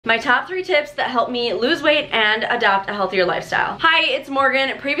my top 3 tips that help me lose weight and adopt a healthier lifestyle. Hi, it's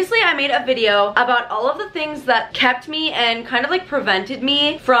Morgan. Previously I made a video about all of the things that kept me and kind of like prevented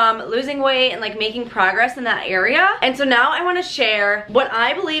me from losing weight and like making progress in that area. And so now I want to share what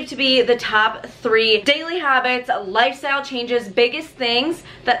I believe to be the top 3 daily habits, lifestyle changes, biggest things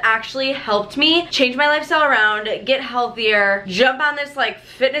that actually helped me change my lifestyle around, get healthier, jump on this like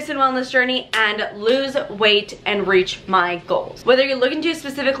fitness and wellness journey, and lose weight and reach my goals. Whether you're looking to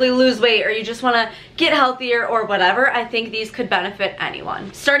specifically lose weight or you just want to get healthier or whatever, I think these could benefit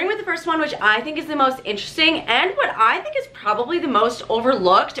anyone. Starting with the first one, which I think is the most interesting and what I think is probably the most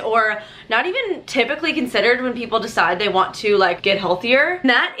overlooked or not even typically considered when people decide they want to like get healthier.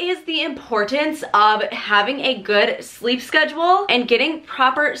 And that is the importance of having a good sleep schedule and getting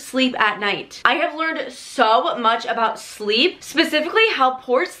proper sleep at night. I have learned so much about sleep, specifically how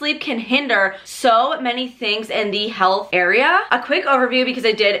poor sleep can hinder so many things in the health area. A quick overview, because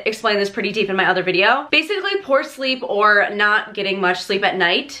I did explain this pretty deep in my other video. Basically, poor sleep or not getting much sleep at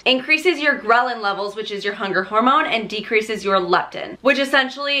night increases your ghrelin levels, which is your hunger hormone, and decreases your leptin, which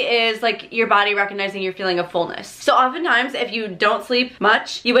essentially is like your body recognizing your feeling of fullness. So oftentimes if you don't sleep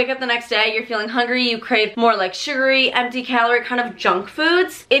much, you wake up the next day, you're feeling hungry, you crave more like sugary, empty calorie kind of junk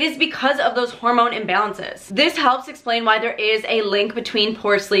foods. It is because of those hormone imbalances. This helps explain why there is a link between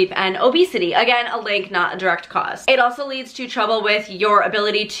poor sleep and obesity. Again, a link, not a direct cause. It also leads to trouble with your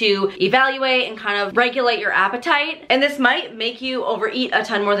ability to evaluate and kind of regulate your appetite, and this might make you overeat a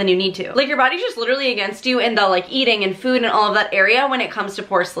ton more than you need to. Like your body's just literally against you in the like eating and food and all of that area when it comes to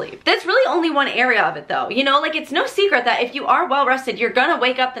poor sleep. That's really only one area of it though. You know, like it's no secret that if you are well rested, you're gonna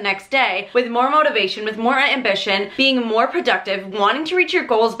wake up the next day with more motivation, with more ambition, being more productive, wanting to reach your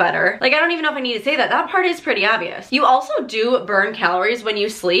goals better. Like I don't even know if I need to say that. That part is pretty obvious. You also do burn calories when you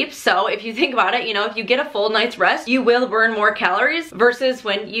sleep. So if you think about it, you know, if you get a full night's rest, you will burn more calories versus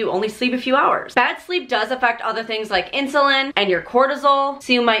when you only sleep a few hours. Bad sleep does affect other things like insulin and your cortisol,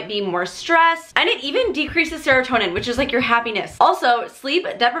 so you might be more stressed, and it even decreases serotonin, which is like your happiness. Also, sleep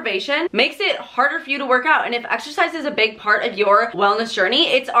deprivation makes it harder for you to work out, and if exercise is a big part of your wellness journey,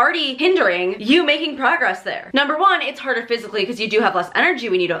 it's already hindering you making progress there. Number one, it's harder physically because you do have less energy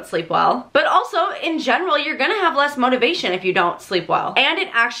when you don't sleep well, but also in general, you're gonna have less motivation if you don't sleep well, and it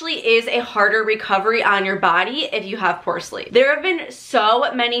actually is a harder recovery on your body if you have poor sleep. There have been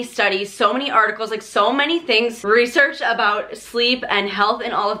so many studies, so many articles, like so many things, research about sleep and health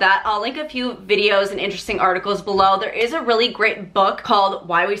and all of that. I'll link a few videos and interesting articles below. There is a really great book called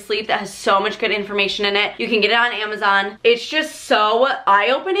Why We Sleep that has so much good information in it. You can get it on Amazon. It's just so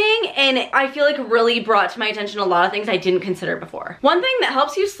eye-opening, and I feel like really brought to my attention a lot of things I didn't consider before. One thing that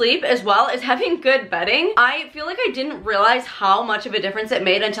helps you sleep as well is having good bedding. I feel like I didn't realize how much of a difference it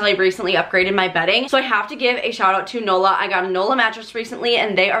made until I recently upgraded my bedding. So I have to give a shout out to NOLA. I got a NOLA mattress recently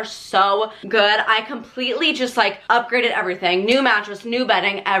and they are so good. I completely just like upgraded everything. New mattress, new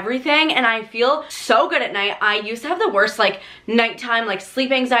bedding, everything, and I feel so good at night. I used to have the worst like nighttime like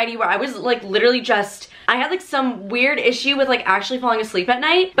sleep anxiety where I was like literally just, I had like some weird issue with like actually falling asleep at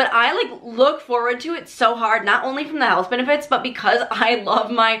night, but I like look forward to it so hard, not only from the health benefits, but because I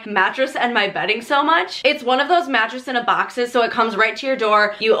love my mattress and my bedding so much. It's one of those mattress in a boxes, so it comes right to your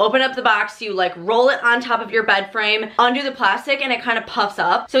door. You open up the box, you like roll it on top of your bed frame, undo the plastic, and it kind of puffs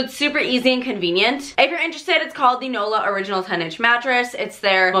up. So it's super easy and convenient. If you're interested, it's called the NOLA Original 10-inch mattress. It's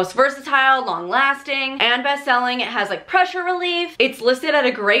their most versatile, long-lasting, and best-selling. It has like pressure relief. It's listed at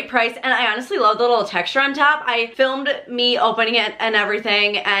a great price, and I honestly love the little texture on top. I filmed me opening it and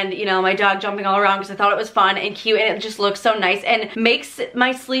everything, and you know, my dog jumping all around because I thought it was fun and cute, and it just looks so nice and makes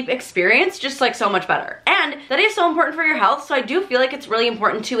my sleep experience just like so much better. And that is so important for your health, so I do feel like it's really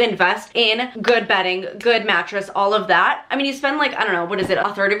important to invest in good bedding, good mattress, all of that. I mean, you spend like, I don't know, what is it,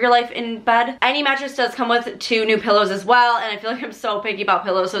 a third of your life in bed? Any mattress does come with 2 new pillows as well, and I feel like I'm so picky about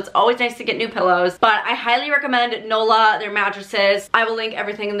pillows, so it's always nice to get new pillows. But I highly recommend NOLA, their mattresses. I will link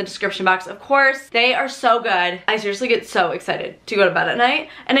everything in the description box, of course. They are so good. I seriously get so excited to go to bed at night,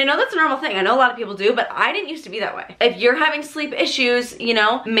 and I know that's a normal thing. I know a lot of people do, but I didn't used to be that way. If you're having sleep issues, you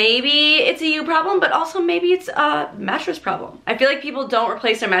know, maybe it's a you problem, but also maybe it's a mattress problem. I feel like people don't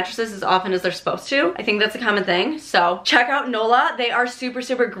replace their mattresses as often as they're supposed to. I think that's a common thing. So check out NOLA. They are super,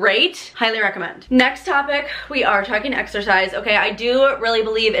 super great. Highly recommend. Next topic, we are talking exercise. Okay, I do really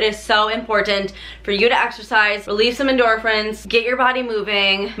believe it is so important for you to exercise, relieve some endorphins, get your body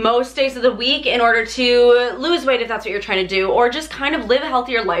moving most days of the week in order to lose weight if that's what you're trying to do, or just kind of live a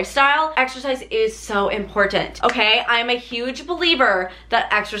healthier lifestyle, exercise is so important, okay? I'm a huge believer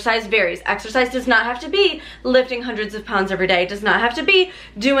that exercise varies. Exercise does not have to be lifting hundreds of pounds every day. It does not have to be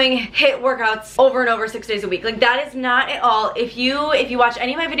doing HIIT workouts over and over 6 days a week. Like, that is not at all. If you watch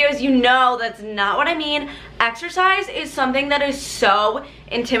any of my videos, you know that's not what I mean. Exercise is something that is so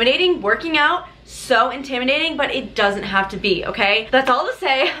intimidating. Working out, so intimidating, but it doesn't have to be, okay? That's all to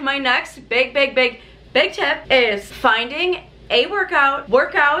say. My next big tip is finding a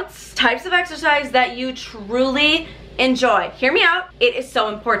workouts, types of exercise that you truly enjoy. Hear me out. It is so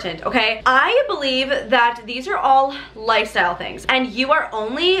important, okay? I believe that these are all lifestyle things, and you are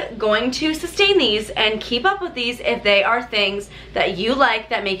only going to sustain these and keep up with these if they are things that you like,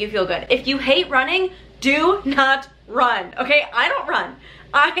 that make you feel good. If you hate running, do not run, okay? I don't run.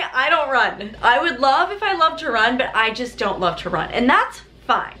 I don't run. I would love if I loved to run, but I just don't love to run, and that's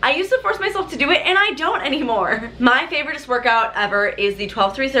fine. I used to force myself to do it, and I don't anymore. My favoriteest workout ever is the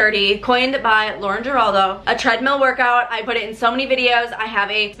 12-3-30, coined by Lauren Giraldo. A treadmill workout. I put it in so many videos. I have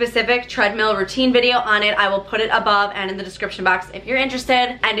a specific treadmill routine video on it. I will put it above and in the description box if you're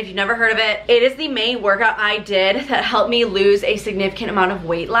interested, and if you've never heard of it. It is the main workout I did that helped me lose a significant amount of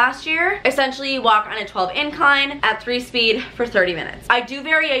weight last year. Essentially, you walk on a 12 incline at 3 speed for 30 minutes. I do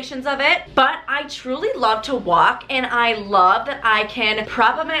variations of it, but I truly love to walk, and I love that I can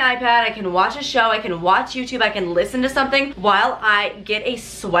prop up my iPad, I can watch a show, I can watch YouTube, I can listen to something while I get a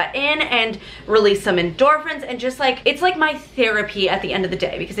sweat in and release some endorphins, and just like, it's like my therapy at the end of the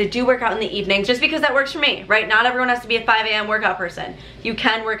day, because I do work out in the evenings just because that works for me, right? Not everyone has to be a 5 a.m. workout person. You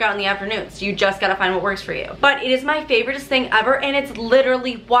can work out in the afternoons. You just gotta find what works for you. But it is my favoriteest thing ever, and it's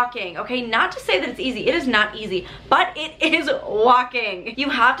literally walking, okay? Not to say that it's easy. It is not easy, but it is walking. You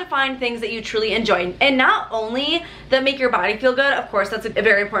have to find things that you truly enjoy, and not only that make your body feel good, of course, that's a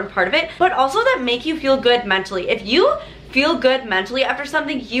very important part of it, but also that make you feel good mentally. If you feel good mentally after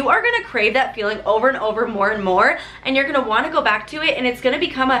something, you are gonna crave that feeling over and over, more and more, and you're gonna wanna go back to it, and it's gonna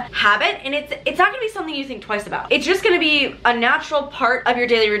become a habit, and it's not gonna be something you think twice about. It's just gonna be a natural part of your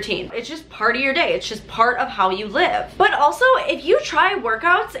daily routine. It's just part of your day. It's just part of how you live. But also, if you try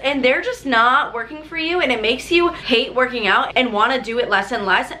workouts and they're just not working for you, and it makes you hate working out and wanna do it less and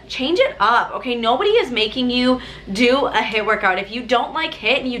less, change it up, okay? Nobody is making you do a HIIT workout. If you don't like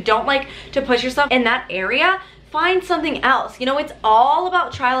HIIT and you don't like to push yourself in that area, find something else. You know, it's all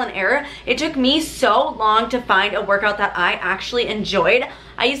about trial and error. It took me so long to find a workout that I actually enjoyed.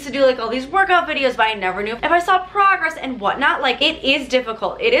 I used to do like all these workout videos, but I never knew if I saw progress and whatnot. Like, it is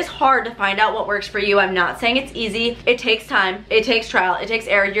difficult. It is hard to find out what works for you. I'm not saying it's easy. It takes time. It takes trial. It takes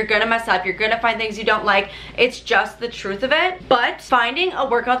error. You're gonna mess up. You're gonna find things you don't like. It's just the truth of it. But finding a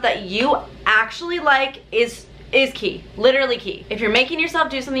workout that you actually like is key, literally key. If you're making yourself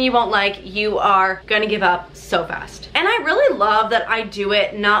do something you won't like, you are gonna give up so fast. And I really love that I do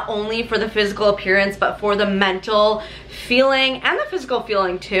it not only for the physical appearance, but for the mental feeling and the physical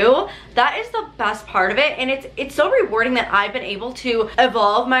feeling too. That is the best part of it, and it's so rewarding that I've been able to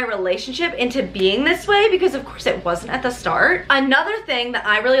evolve my relationship into being this way, because of course it wasn't at the start. Another thing that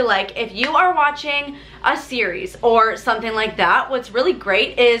I really like, if you are watching a series or something like that, what's really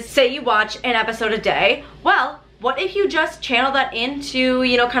great is, say you watch an episode a day, well, what if you just channel that into,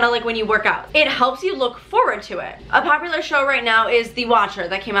 you know, kind of like when you work out? It helps you look forward to it. A popular show right now is The Watcher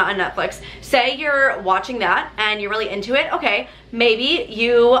that came out on Netflix. Say you're watching that and you're really into it, okay, maybe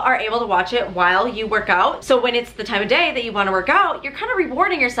you are able to watch it while you work out. So when it's the time of day that you want to work out, you're kind of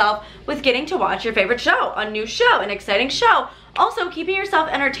rewarding yourself with getting to watch your favorite show, a new show, an exciting show. Also, keeping yourself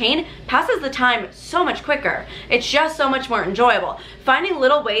entertained passes the time so much quicker. It's just so much more enjoyable. Finding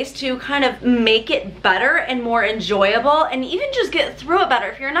little ways to kind of make it better and more enjoyable, and even just get through it better.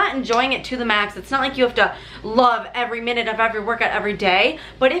 If you're not enjoying it to the max, it's not like you have to love every minute of every workout every day,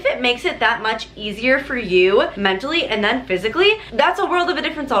 but if it makes it that much easier for you mentally and then physically, that's a world of a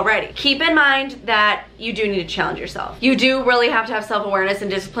difference already. Keep in mind that you do need to challenge yourself. You do really have to have self-awareness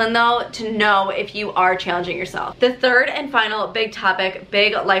and discipline though to know if you are challenging yourself. The third and final big topic,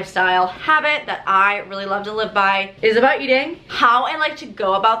 big lifestyle habit that I really love to live by is about eating. How I like to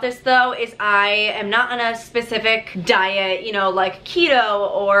go about this though is I am not on a specific diet, you know, like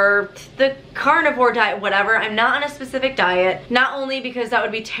keto or the carnivore diet, whatever. I'm not on a specific diet, not only because that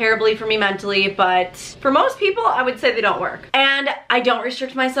would be terribly for me mentally, but for most people I would say they don't work. And I don't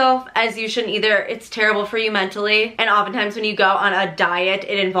restrict myself, as you shouldn't either. It's terrible for you mentally, and oftentimes when you go on a diet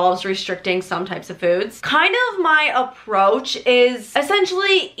it involves restricting some types of foods. Kind of my approach is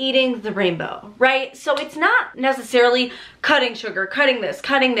essentially eating the rainbow, right? So it's not necessarily cutting sugar, cutting this.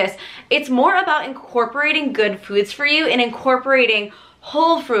 It's more about incorporating good foods for you and incorporating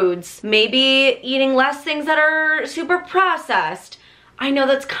whole foods, maybe eating less things that are super processed. I know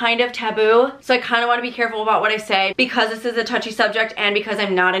that's kind of taboo, so I kind of want to be careful about what I say because this is a touchy subject and because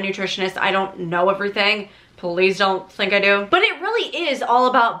I'm not a nutritionist. I don't know everything. Please don't think I do. But it really is all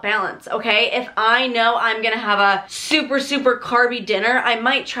about balance, okay? If I know I'm gonna have a super carby dinner, I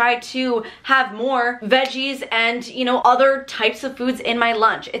might try to have more veggies and, you know, other types of foods in my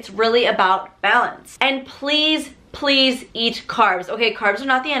lunch. It's really about balance. And please eat carbs. Okay, carbs are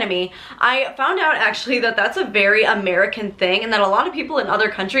not the enemy. I found out actually that that's a very American thing and that a lot of people in other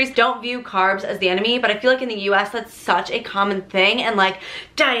countries don't view carbs as the enemy, but I feel like in the US that's such a common thing, and like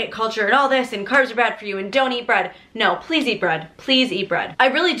diet culture and all this and carbs are bad for you and don't eat bread. No, please eat bread. Please eat bread. I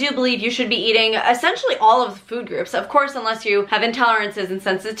really do believe you should be eating essentially all of the food groups, of course, unless you have intolerances and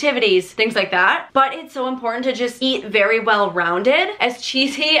sensitivities, things like that. But it's so important to just eat very well-rounded. As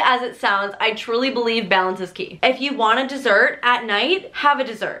cheesy as it sounds, I truly believe balance is key. If you want a dessert at night, have a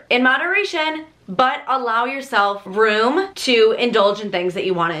dessert. In moderation, but allow yourself room to indulge in things that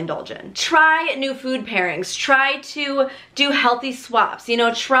you want to indulge in. Try new food pairings. Try to do healthy swaps. You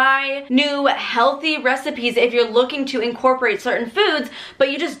know, try new healthy recipes if you're looking to incorporate certain foods,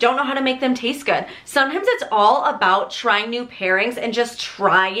 but you just don't know how to make them taste good. Sometimes it's all about trying new pairings and just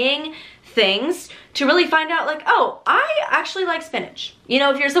trying things to really find out like, oh, I actually like spinach. You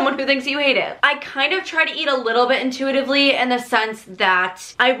know, if you're someone who thinks you hate it. I kind of try to eat a little bit intuitively in the sense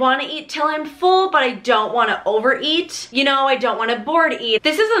that I want to eat till I'm full, but I don't want to overeat. You know, I don't want to bored eat.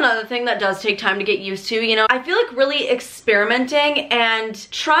 This is another thing that does take time to get used to. You know, I feel like really experimenting and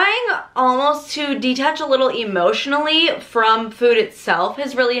trying almost to detach a little emotionally from food itself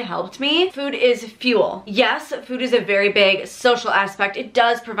has really helped me. Food is fuel. Yes, food is a very big social aspect. It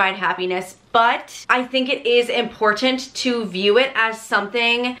does provide happiness, but I think it is important to view it as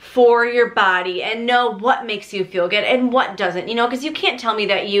something for your body and know what makes you feel good and what doesn't, you know, because you can't tell me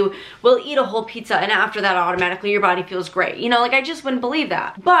that you will eat a whole pizza and after that automatically your body feels great. You know, like I just wouldn't believe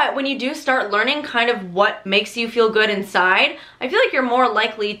that. But when you do start learning kind of what makes you feel good inside, I feel like you're more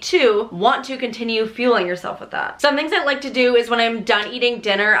likely to want to continue fueling yourself with that. Some things I like to do is when I'm done eating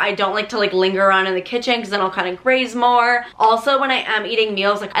dinner, I don't like to like linger around in the kitchen because then I'll kind of graze more. Also, when I am eating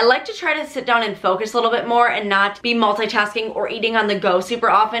meals, like I like to try to sit down and focus a little bit more and not be multitasking or eating on the go super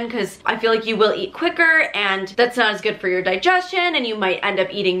often, because I feel like you will eat quicker and that's not as good for your digestion and you might end up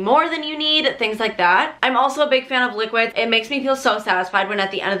eating more than you need, things like that. I'm also a big fan of liquids. It makes me feel so satisfied when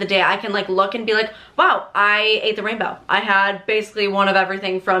at the end of the day I can like look and be like, wow, I ate the rainbow. I had basically one of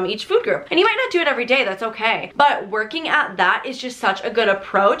everything from each food group. And you might not do it every day, that's okay. But working at that is just such a good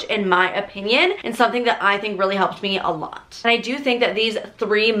approach in my opinion and something that I think really helped me a lot. And I do think that these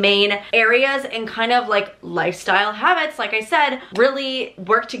three main areas and kind of like lifestyle habits, like I said, really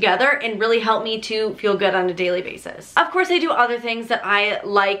work together and really help me to feel good on a daily basis. Of course, I do other things that I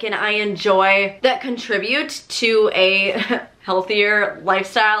like and I enjoy that contribute to a healthier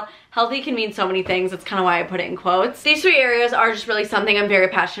lifestyle. Healthy can mean so many things. That's kind of why I put it in quotes. These three areas are just really something I'm very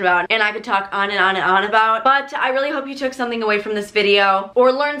passionate about and I could talk on and on and on about, but I really hope you took something away from this video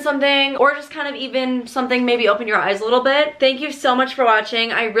or learned something or just kind of even something maybe opened your eyes a little bit. Thank you so much for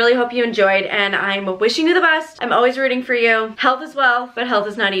watching. I really hope you enjoyed and I'm wishing you the best. I'm always rooting for you. Health is wealth, but health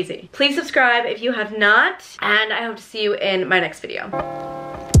is not easy. Please subscribe if you have not, and I hope to see you in my next video.